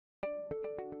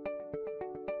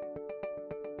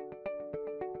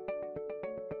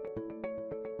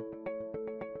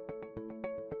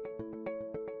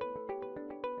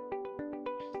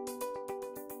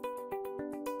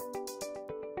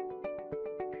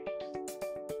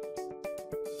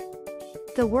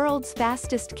The world's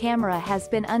fastest camera has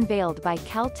been unveiled by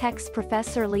Caltech's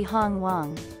Professor Lihong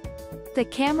Wang. The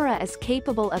camera is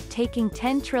capable of taking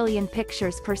 10 trillion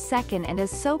pictures per second and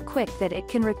is so quick that it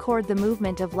can record the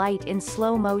movement of light in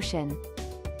slow motion.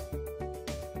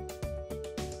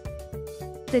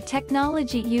 The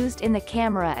technology used in the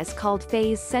camera is called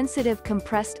phase-sensitive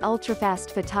compressed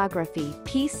ultrafast photography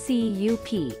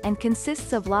 (pCUP) and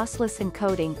consists of lossless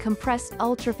encoding compressed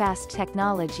ultrafast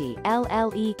technology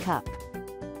 (LLE-CUP).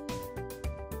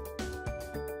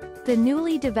 The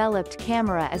newly developed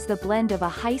camera is the blend of a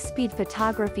high-speed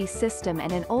photography system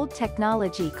and an old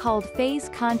technology called phase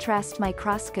contrast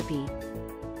microscopy.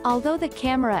 Although the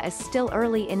camera is still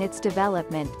early in its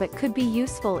development but could be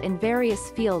useful in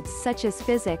various fields such as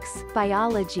physics,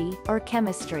 biology, or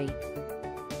chemistry.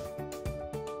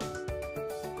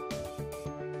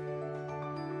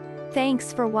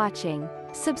 Thanks for watching.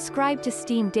 Subscribe to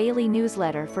Steamdaily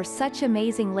newsletter for such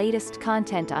amazing latest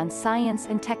content on science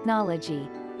and technology.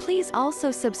 Please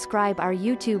also subscribe our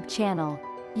YouTube channel.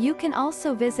 You can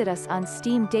also visit us on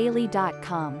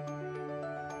steamdaily.com.